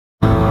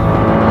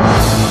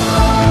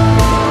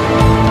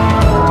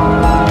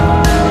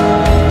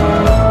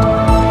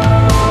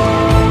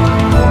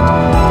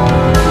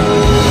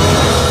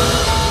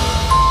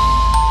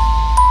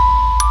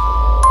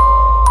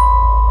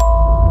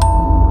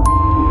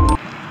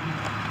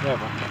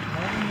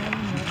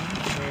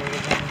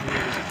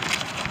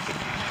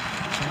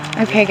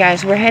Okay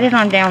guys, we're headed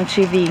on down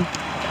to the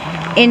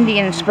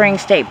Indian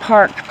Springs State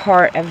Park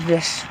part of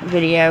this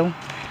video.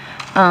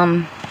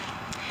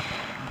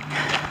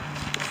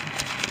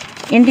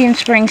 Indian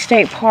Springs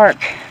State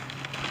Park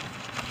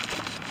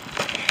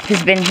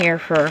has been here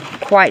for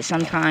quite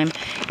some time.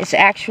 It's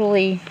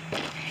actually,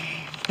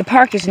 the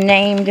park is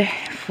named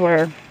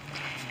for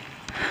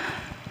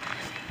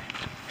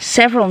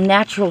several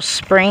natural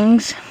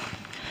springs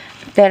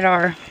that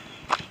are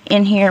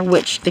in here,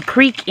 which the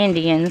Creek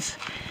Indians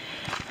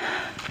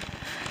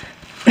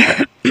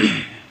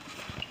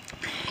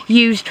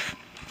used,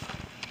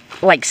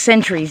 like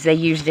centuries they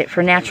used it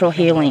for natural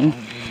healing.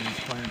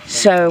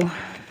 So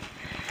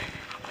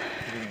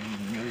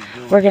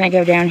we're gonna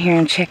go down here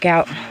and check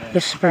out the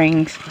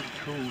springs.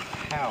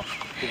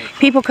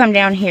 People come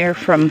down here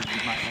from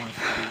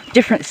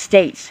different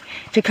states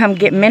to come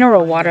get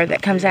mineral water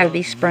that comes out of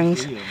these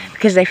springs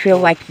because they feel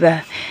like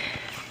the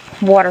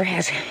water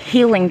has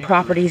healing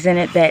properties in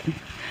it that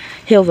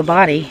heal the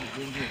body.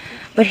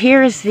 But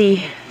here is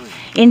the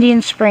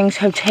Indian Springs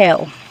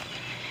Hotel.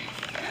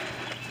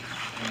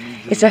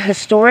 It's a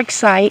historic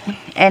site,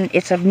 and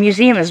it's a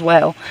museum as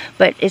well,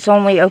 but it's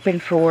only open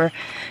for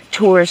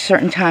tours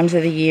certain times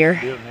of the year.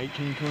 Built in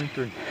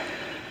 1823.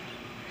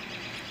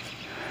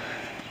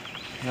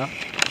 Yep.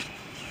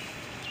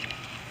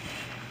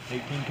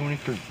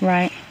 1823.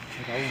 Right.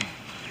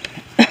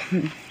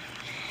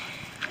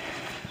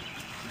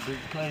 Big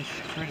place,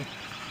 pretty.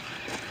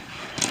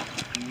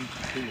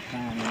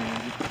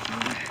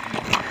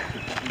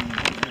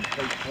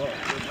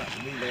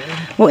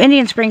 Well,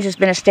 Indian Springs has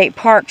been a state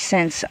park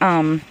since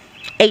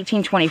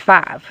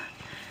 1825.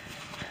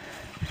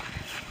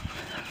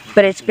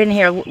 But it's been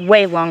here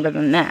way longer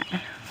than that.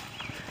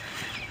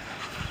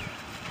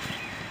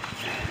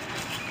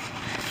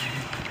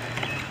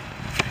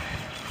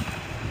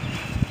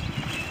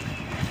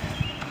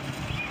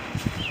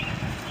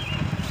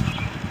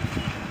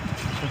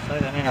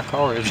 That ain't our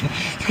car, is it?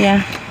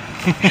 Yeah.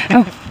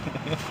 Oh.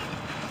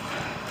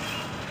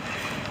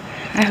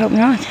 I hope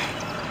not.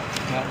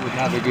 That would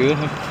not be good.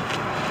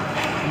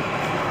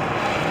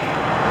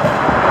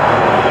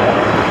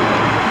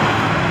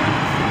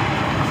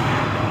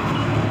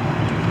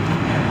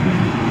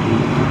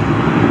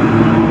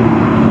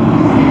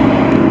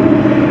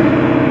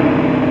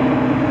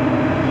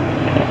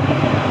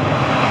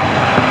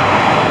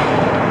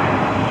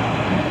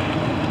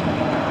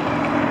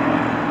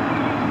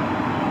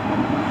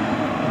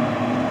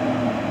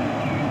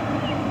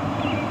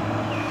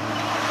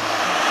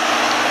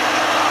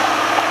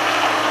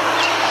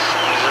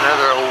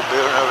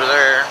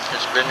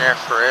 Been there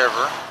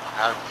forever.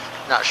 I'm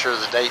not sure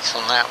the dates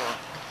on that one.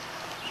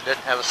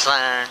 Doesn't have a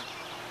sign.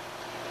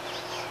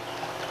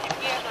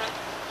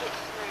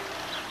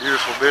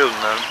 Beautiful building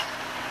though.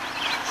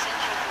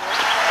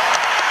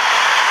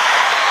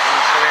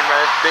 Sitting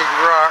by this big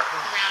rock,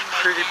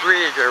 pretty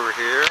bridge over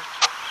here.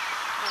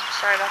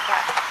 Sorry about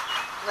that.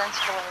 Lens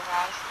flare,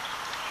 guys.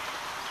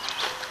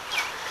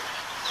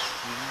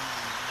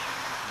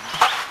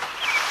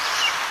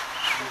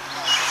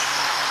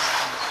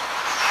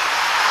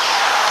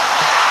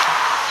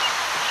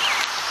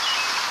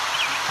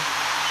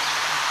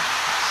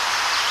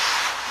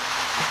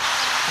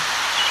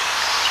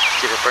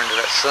 Get up under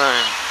that sun.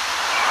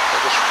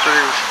 That was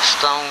through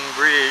stone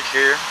bridge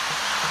here.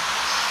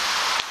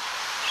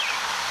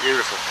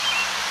 Beautiful.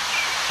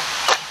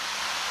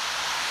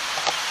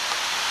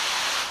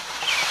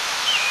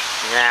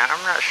 Now,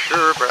 I'm not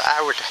sure, but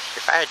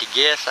if I had to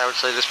guess, I would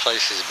say this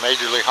place is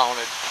majorly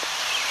haunted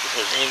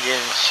because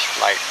Indians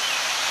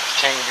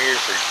came here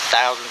for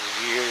thousands of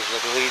years.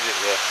 They believed that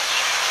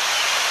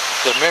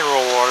the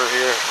mineral water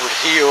here would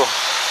heal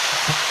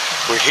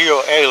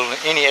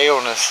any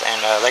illness,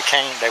 and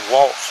they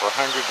walked for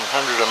hundreds and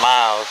hundreds of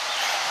miles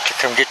to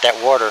come get that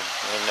water,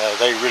 and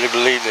they really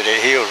believed that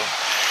it healed them.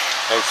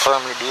 They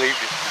firmly believed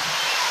it.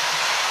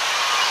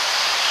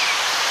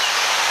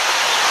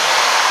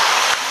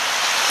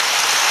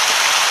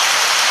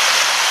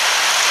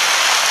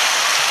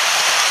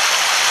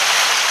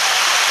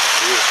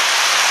 Beautiful.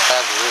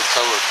 That's a real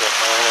solar cut,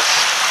 man.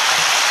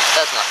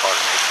 That's not part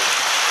of nature.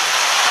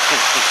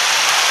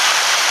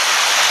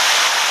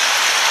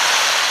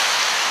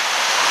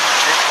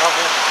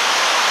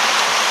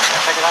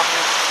 Take it off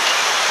here?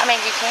 I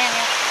mean, you can,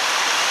 yeah.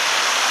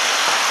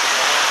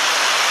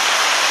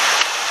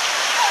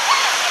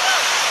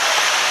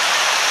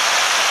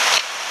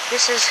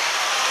 This is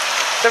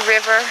the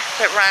river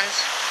that runs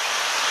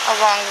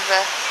along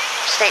the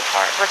state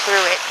park, or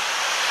through it.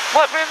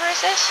 What river is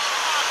this?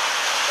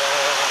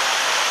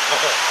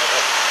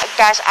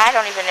 Guys, I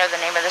don't even know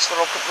the name of this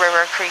little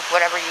river, creek,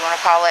 whatever you want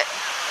to call it.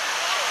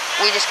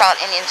 We just call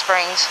it Indian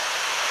Springs.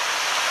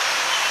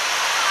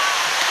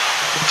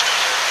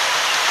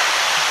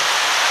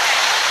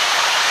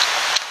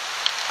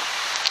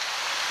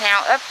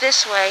 Now, up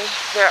this way,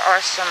 there are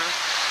some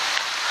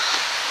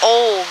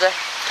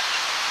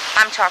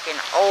I'm talking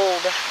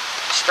old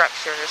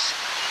structures.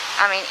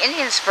 I mean,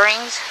 Indian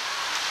Springs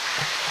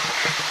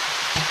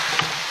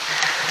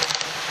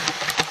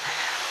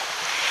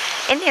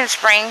Indian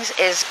Springs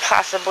is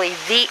possibly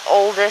the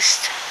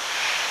oldest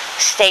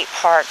state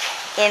park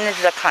in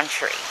the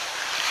country.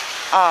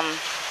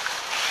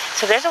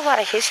 So there's a lot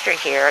of history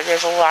here.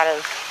 There's a lot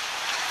of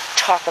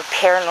talk of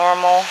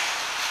paranormal,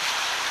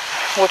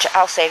 which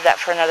I'll save that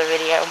for another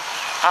video.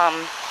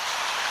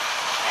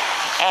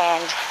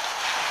 And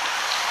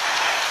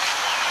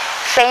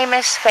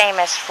famous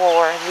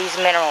for these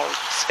mineral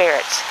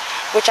spirits,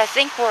 which I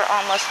think we're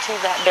almost to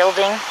that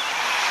building.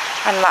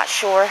 I'm not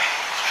sure.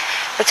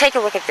 But take a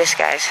look at this,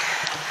 guys.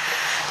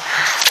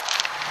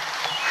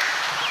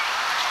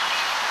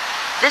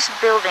 This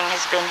building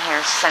has been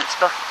here since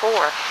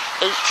before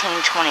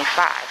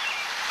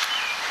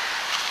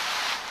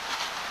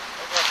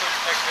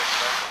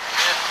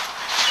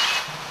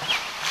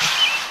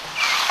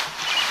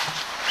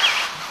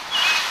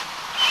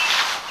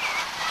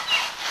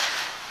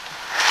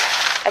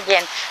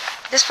Again,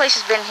 this place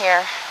has been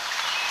here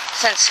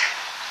since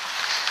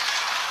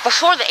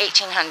before the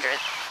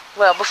 1800s.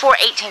 Well, before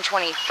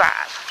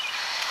 1825.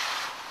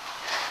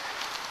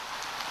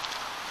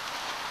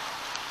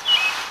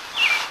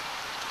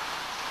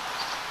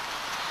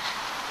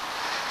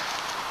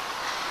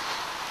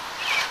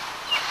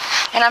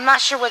 And I'm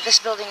not sure what this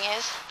building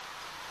is.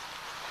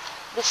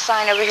 This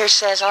sign over here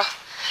says, I'll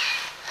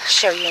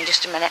show you in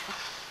just a minute.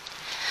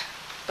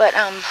 But,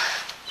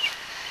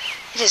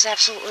 it is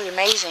absolutely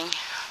amazing.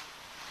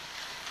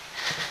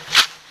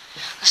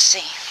 Let's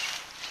see.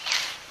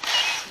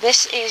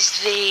 This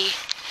is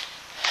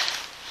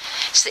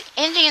it's the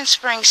Indian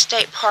Springs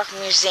State Park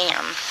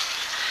Museum.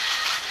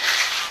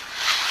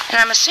 And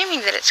I'm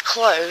assuming that it's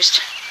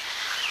closed.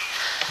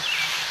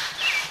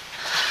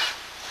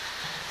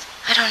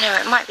 I don't know,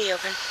 it might be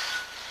open.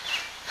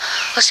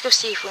 Let's go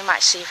see if we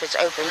might see if it's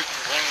open.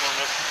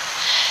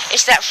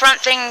 It's that front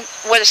thing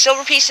where the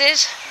silver piece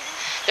is.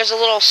 There's a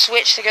little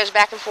switch that goes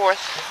back and forth.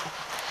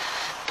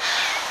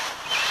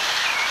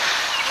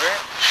 Where?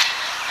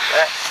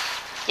 That?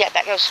 Yeah,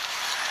 that goes.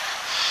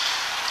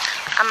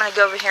 I'm going to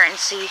go over here and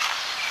see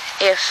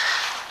if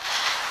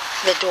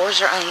the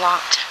doors are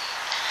unlocked.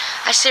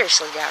 I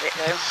seriously doubt it,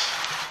 though.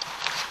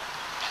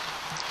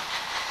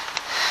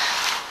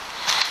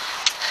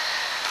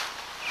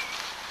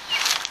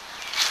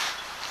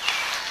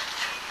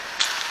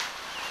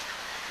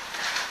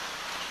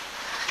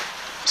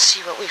 Let's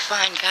see what we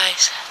find,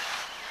 guys.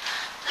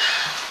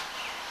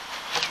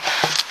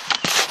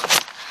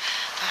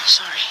 I'm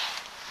sorry.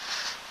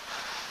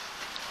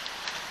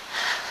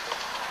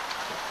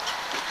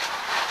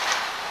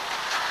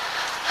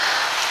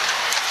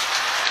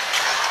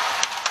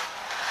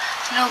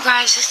 No,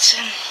 guys, it's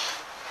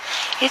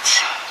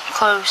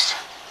closed.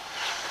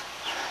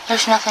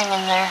 There's nothing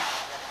in there.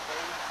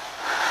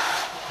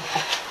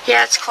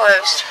 Yeah, it's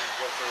closed.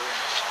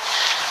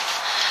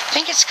 I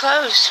think it's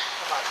closed.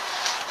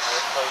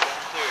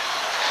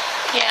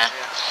 Yeah.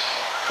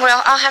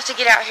 Well, I'll have to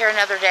get out here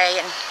another day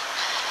and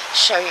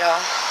show y'all.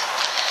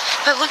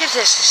 But look at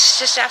this. It's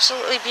just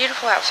absolutely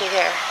beautiful out through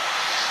there.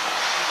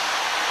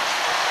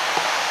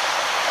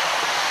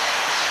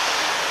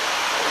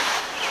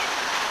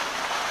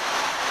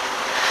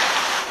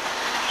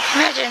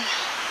 Imagine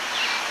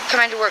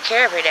coming to work here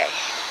every day.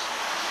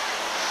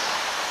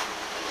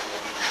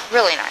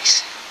 Really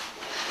nice.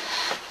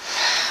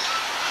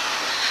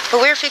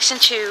 But we're fixing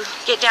to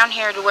get down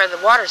here to where the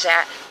water's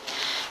at.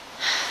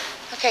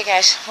 Okay,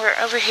 guys, we're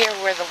over here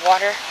where the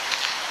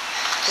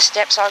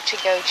steps are to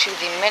go to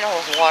the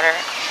mineral water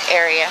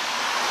area.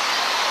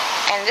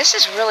 And this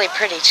is really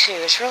pretty too.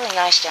 It's really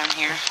nice down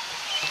here.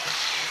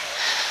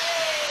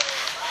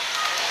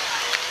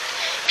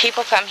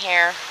 People come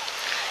here.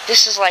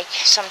 This is like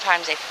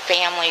sometimes a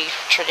family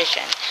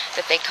tradition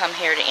that they come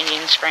here to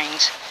Indian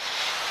Springs.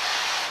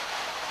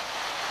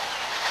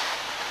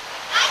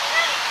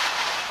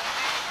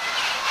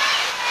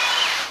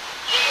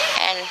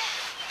 And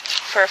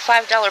for a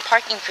 $5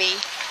 parking fee,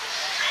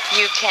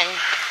 you can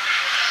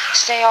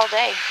stay all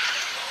day.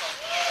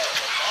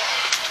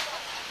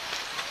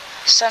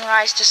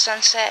 Sunrise to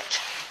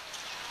sunset.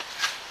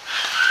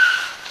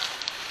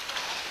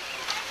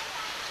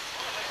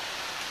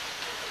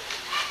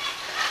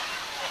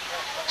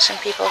 Some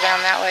people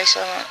down that way,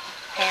 so I won't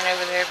pan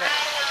over there, but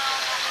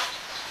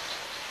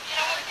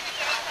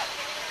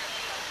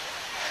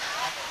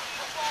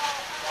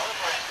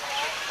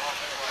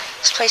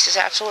this place is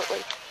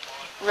absolutely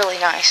really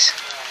nice.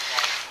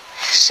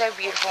 So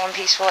beautiful and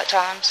peaceful at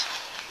times.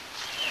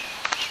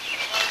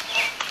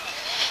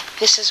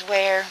 This is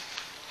where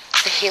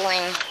the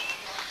healing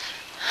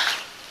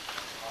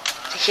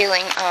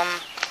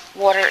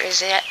water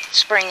is at,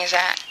 spring is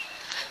at.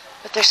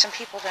 But there's some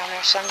people down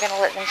there, so I'm going to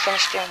let them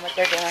finish doing what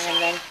they're doing,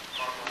 and then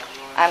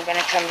I'm going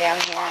to come down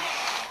here.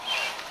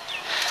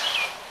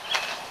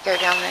 Go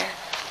down there.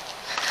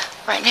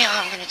 Right now,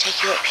 I'm going to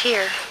take you up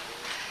here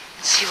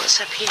and see what's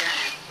up here.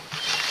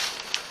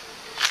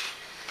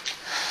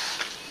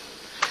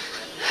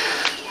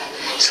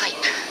 It's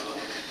like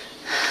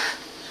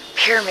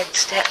pyramid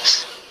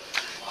steps.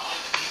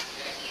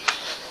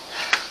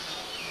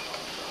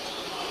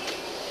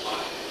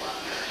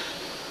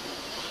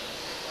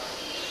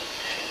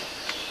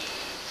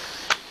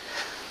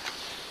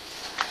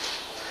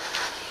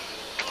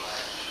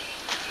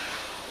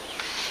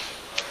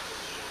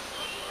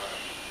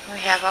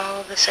 We have all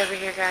of this over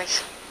here,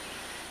 guys.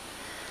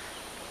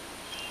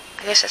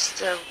 I guess that's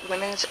the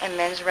women's and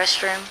men's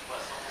restroom.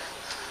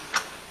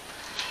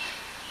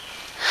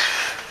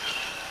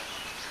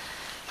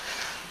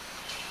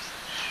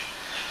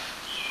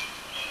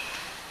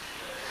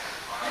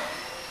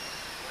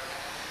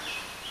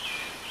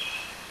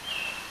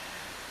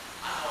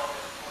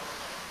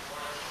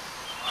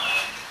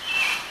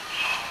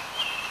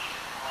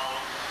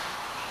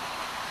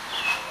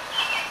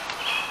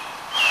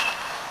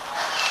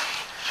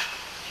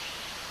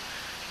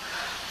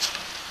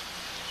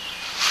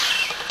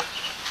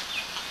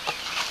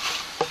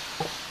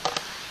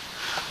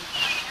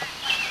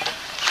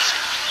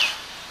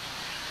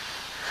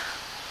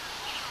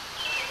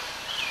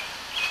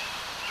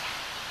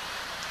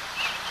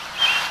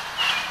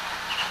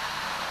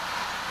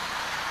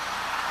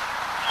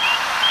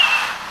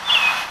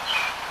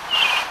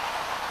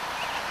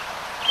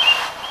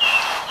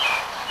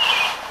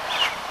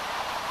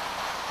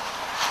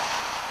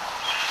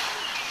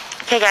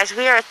 Okay guys,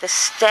 we are at the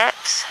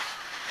steps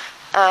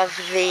of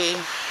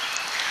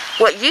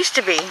what used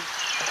to be,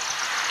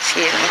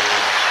 excuse me,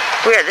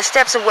 we are at the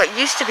steps of what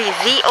used to be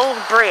the old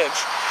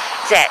bridge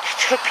that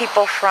took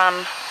people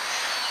from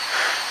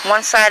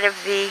one side of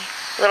the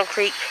little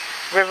creek,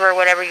 river,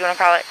 whatever you want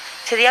to call it,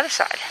 to the other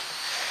side.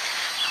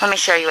 Let me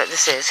show you what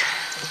this is.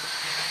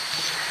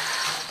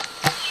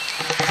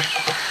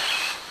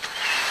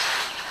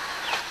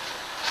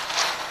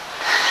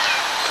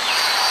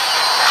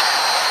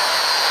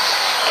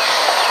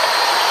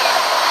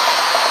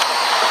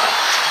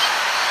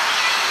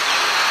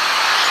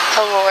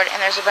 Oh Lord, and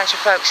there's a bunch of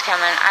folks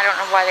coming. I don't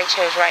know why they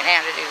chose right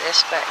now to do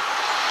this, but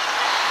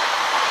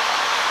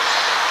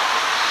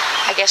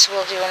I guess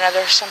we'll do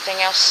something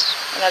else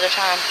another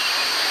time.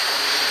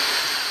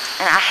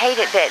 And I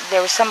hate it that there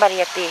was somebody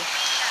at the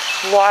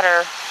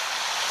water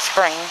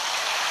spring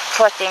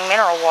collecting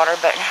mineral water,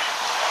 but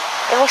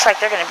it looks like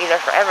they're going to be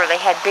there forever.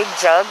 They had big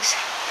jugs,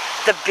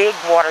 the big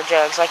water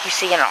jugs like you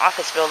see in an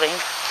office building.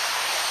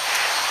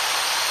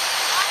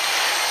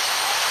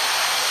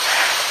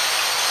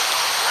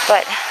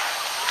 But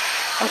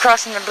I'm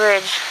crossing the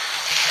bridge.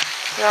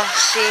 Y'all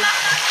see this?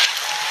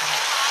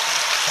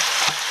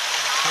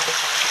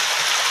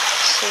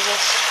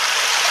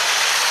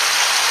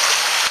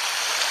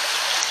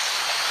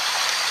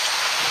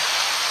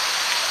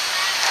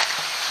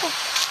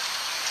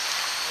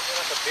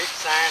 Like a big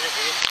sign of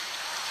it.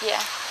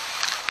 Yeah.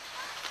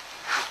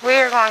 We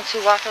are going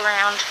to walk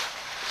around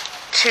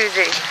to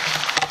the...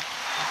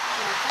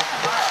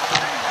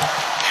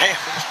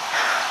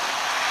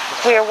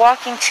 We are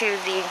walking to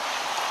the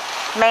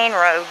main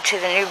road to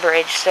the new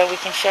bridge so we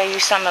can show you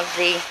some of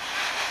the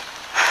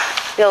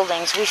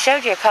buildings. We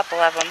showed you a couple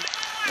of them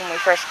when we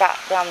first got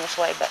down this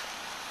way, but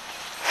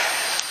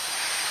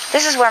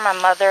this is where my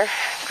mother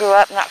grew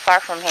up, not far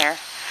from here,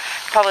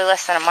 probably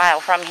less than a mile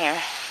from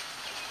here.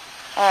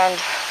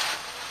 And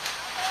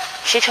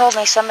she told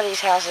me some of these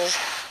houses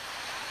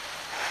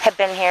have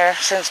been here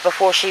since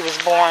before she was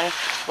born,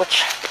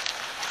 which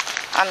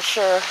I'm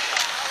sure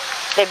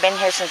they've been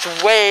here since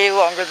way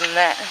longer than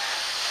that.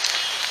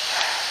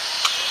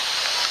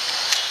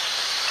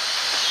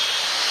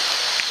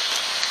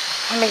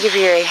 Let me give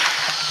you a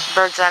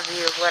bird's eye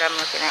view of what I'm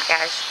looking at,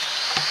 guys.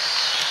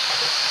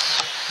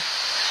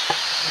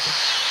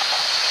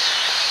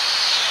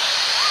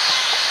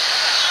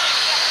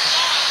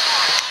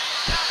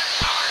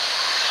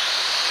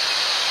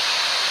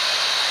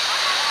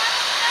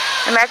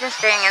 Imagine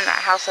staying in that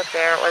house up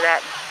there, or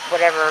that,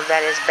 whatever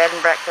that is, bed and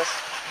breakfast,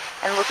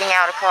 and looking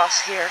out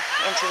across here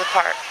into the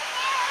park.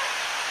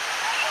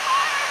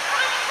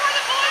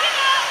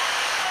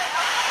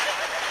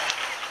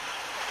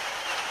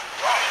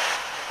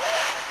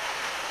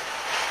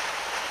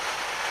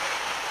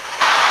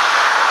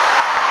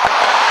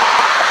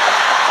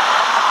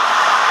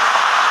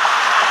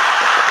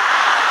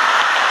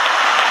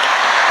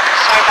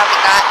 Sorry about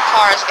the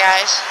cars,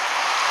 guys.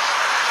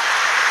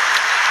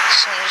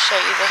 Just wanted to show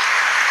you the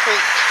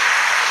creek.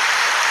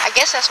 I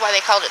guess that's why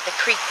they called it the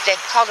creek. They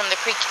called them the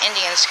Creek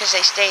Indians, because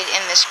they stayed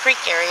in this creek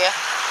area.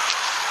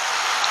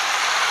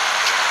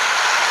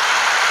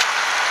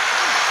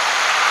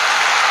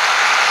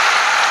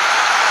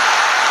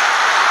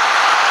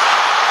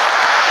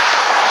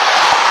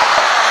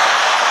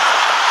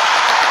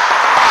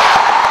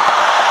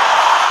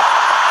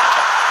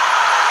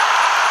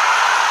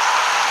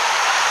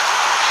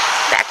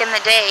 Back in the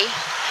day,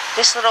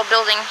 this little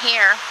building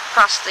here,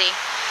 across the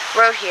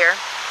road here,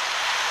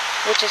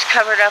 which is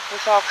covered up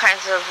with all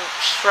kinds of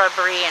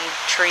shrubbery and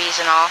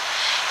trees and all,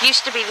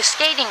 used to be the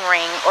skating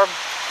ring,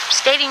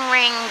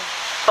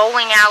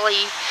 bowling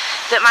alley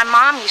that my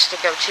mom used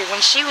to go to when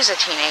she was a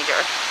teenager.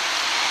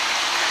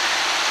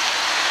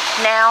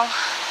 Now,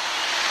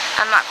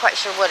 I'm not quite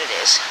sure what it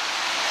is.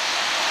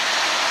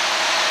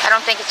 I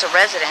don't think it's a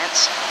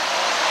residence,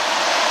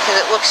 because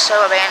it looks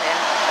so abandoned.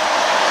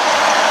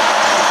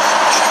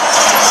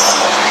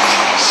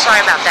 Sorry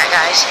about that,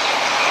 guys.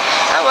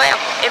 Oh well,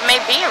 it may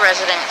be a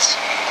residence,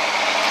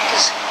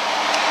 because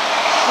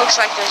it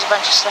looks like there's a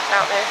bunch of stuff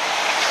out there.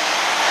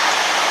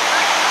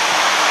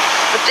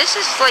 But this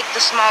is like the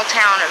small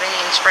town of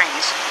Indian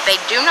Springs. They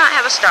do not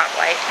have a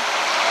stoplight.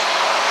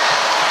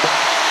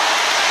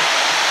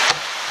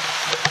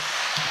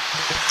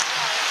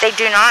 They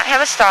do not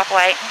have a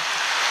stoplight.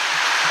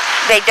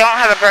 They don't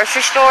have a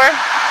grocery store.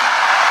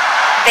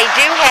 They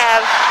do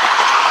have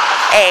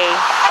a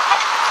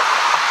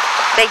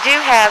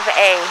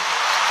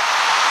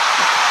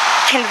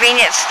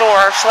convenience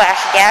store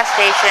slash gas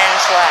station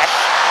slash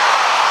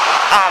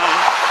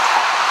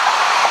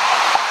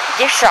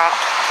gift shop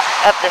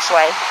up this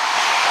way.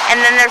 And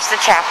then there's the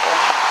chapel.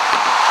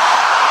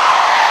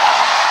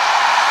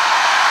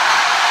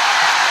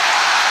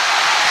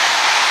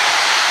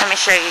 Let me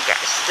show you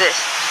guys this.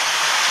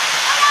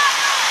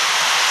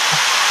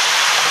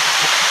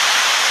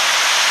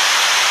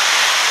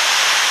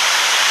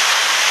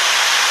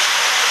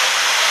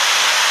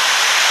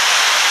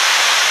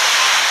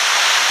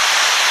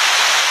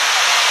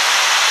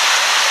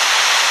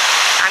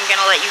 I'm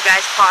gonna let you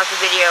guys pause the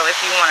video if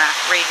you want to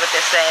read what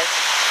this says.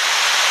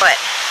 But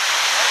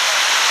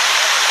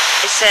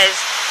it says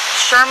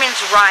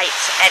Sherman's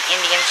Rights at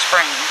Indian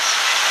Springs.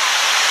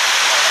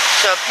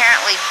 So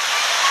apparently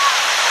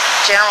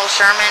General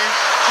Sherman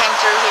came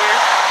through here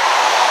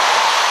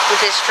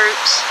with his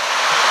troops.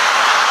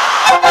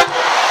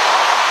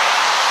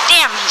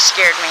 Damn, he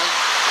scared me.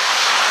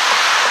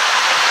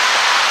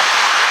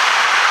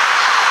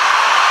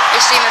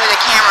 They see me with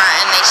a camera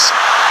and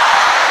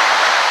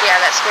yeah,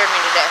 that scared me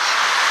to death.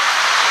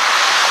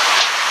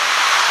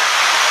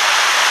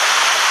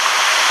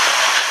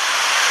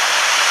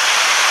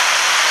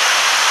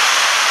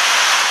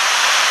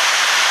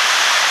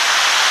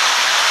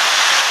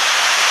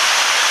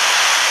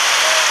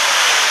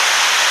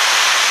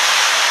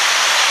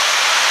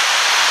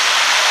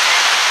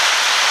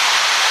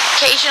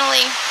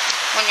 Occasionally,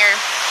 when you're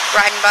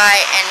riding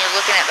by and you're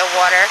looking at the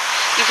water,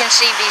 you can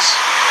see these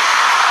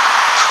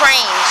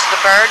cranes,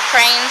 the bird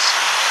cranes,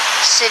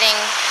 sitting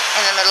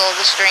in the middle of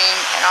the stream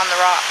and on the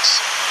rocks.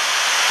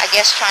 I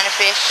guess trying to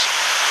fish.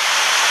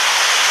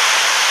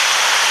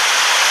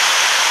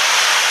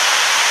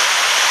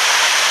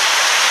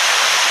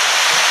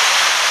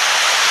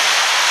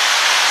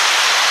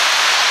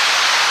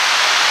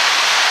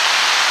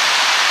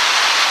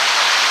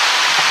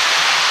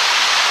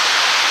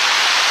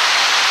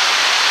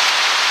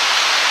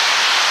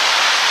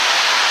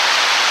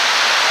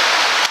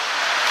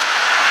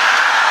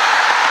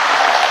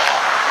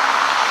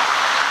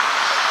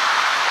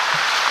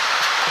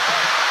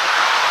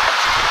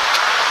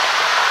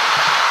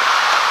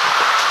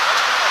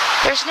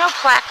 There's no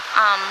plaque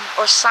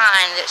or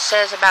sign that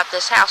says about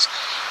this house.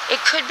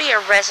 It could be a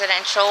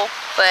residential,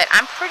 but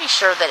I'm pretty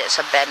sure that it's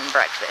a bed and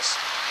breakfast.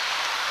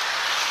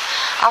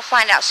 I'll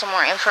find out some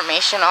more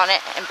information on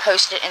it and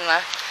post it in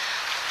the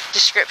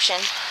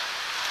description.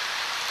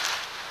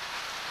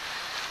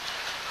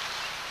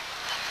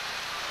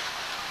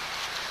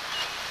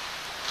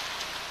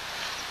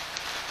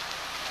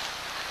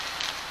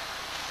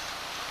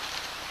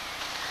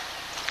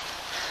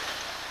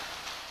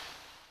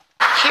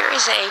 Here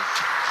is a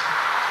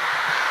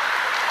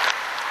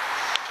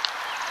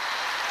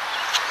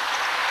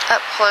up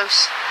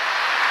close.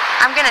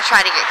 I'm going to try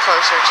to get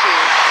closer to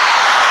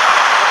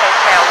the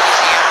hotel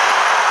museum.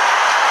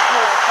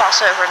 We'll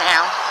cross over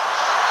now.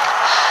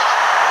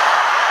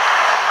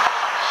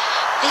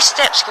 These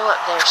steps go up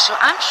there, so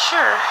I'm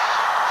sure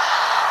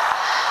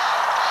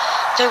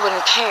they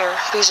wouldn't care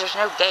because there's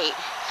no gate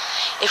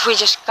if we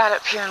just got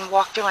up here and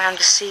walked around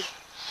to see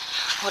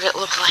what it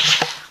looked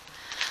like.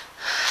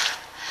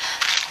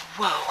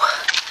 Whoa.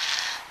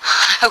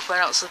 I hope I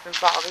don't slip and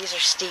fall. These are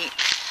steep.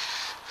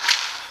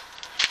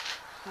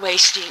 Way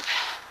steep.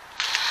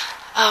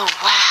 Oh,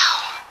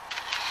 wow.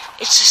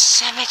 It's a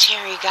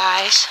cemetery,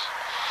 guys.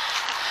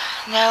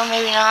 No,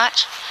 maybe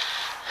not.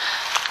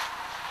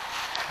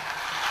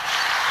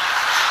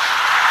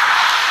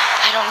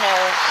 I don't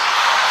know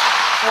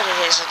what it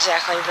is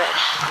exactly, but...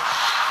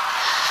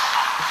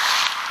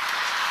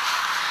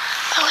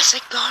 Oh, it's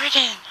a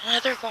garden.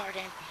 Another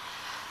garden.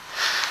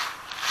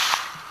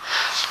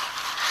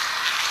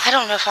 I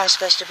don't know if I'm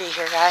supposed to be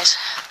here, guys.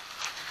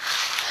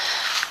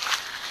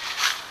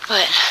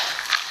 But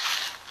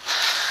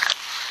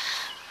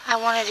I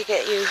wanted to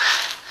get you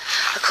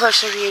a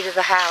closer view to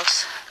the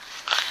house,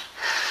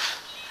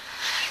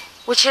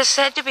 which is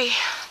said to be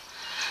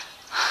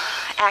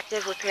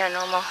active with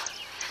paranormal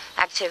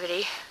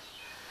activity,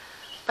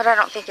 but I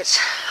don't think it's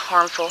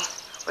harmful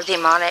or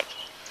demonic.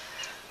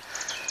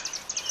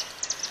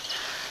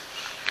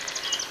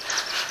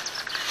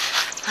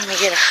 Let me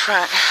get a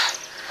front.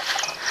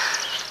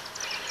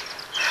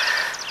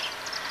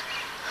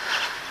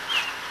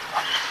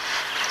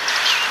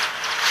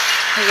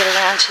 Let me get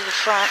around to the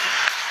front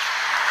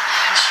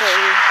and show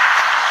you.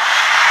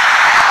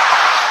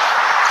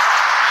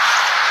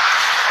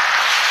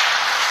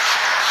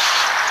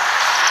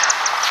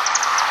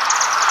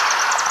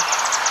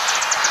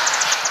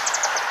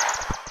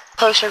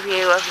 Closer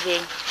view of the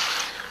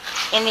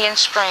Indian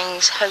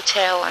Springs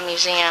Hotel and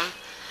Museum.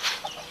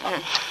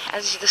 And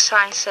as the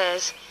sign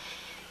says,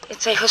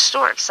 it's a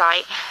historic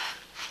site.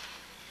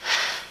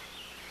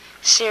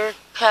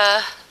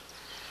 circa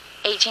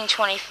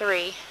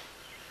 1823.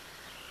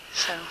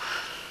 So.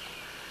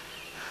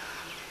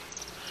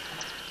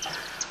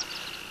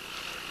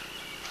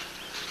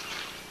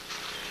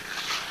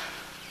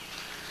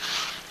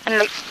 And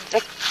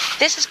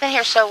this has been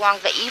here so long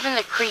that even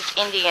the Creek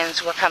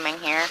Indians were coming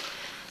here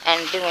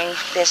and doing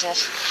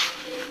business.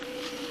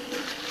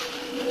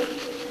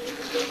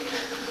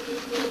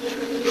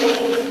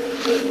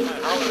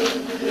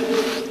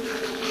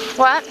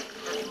 What?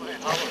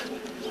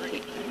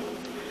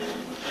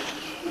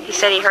 He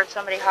said he heard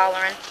somebody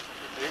hollering.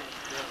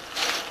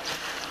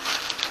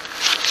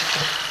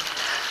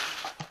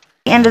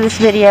 End of this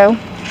video.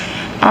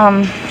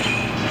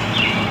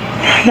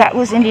 That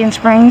was Indian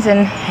Springs,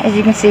 and as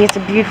you can see, it's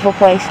a beautiful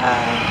place.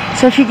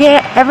 So if you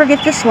ever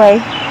get this way,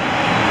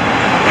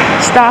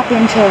 stop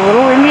into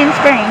Little Indian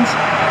Springs,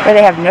 where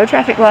they have no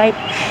traffic light,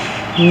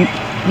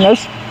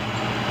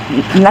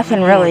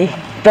 nothing really.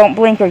 Don't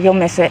blink or you'll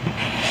miss it.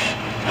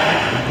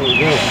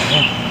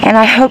 And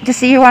I hope to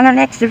see you on our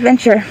next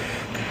adventure.